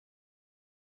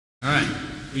All right,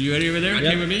 are you ready over there? Yep.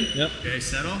 Okay with me? Yep. Okay,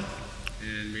 settle.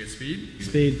 And we get speed.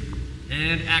 Speed.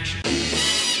 And action.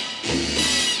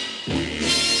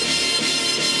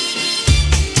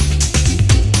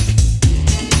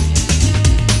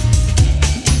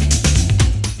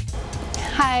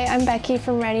 Hi, I'm Becky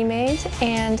from ReadyMade,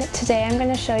 and today I'm going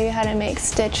to show you how to make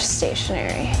stitch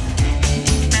stationery.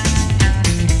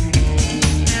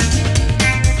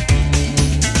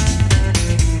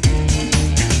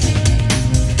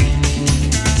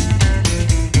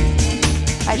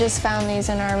 I just found these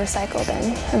in our recycle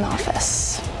bin in the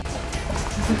office.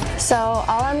 So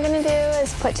all I'm going to do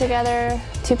is put together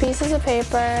 2 pieces of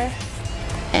paper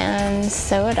and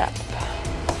sew it up.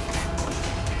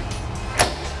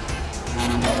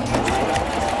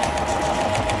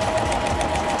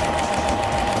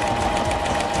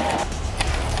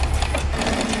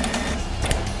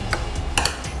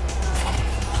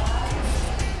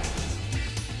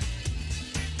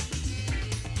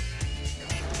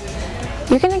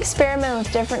 You can experiment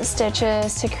with different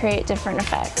stitches to create different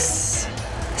effects.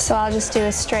 So I'll just do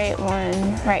a straight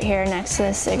one right here next to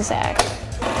this zigzag.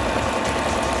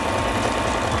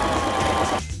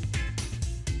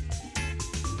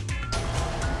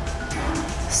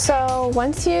 So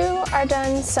once you are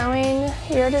done sewing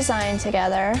your design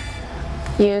together,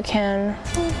 you can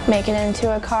make it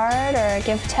into a card or a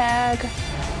gift tag,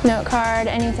 note card,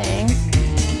 anything.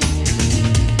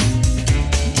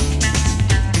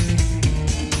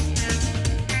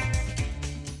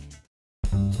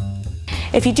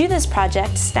 If you do this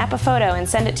project, snap a photo and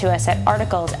send it to us at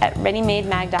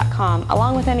articles@readymademag.com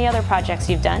along with any other projects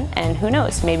you've done, and who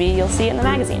knows, maybe you'll see it in the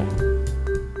magazine.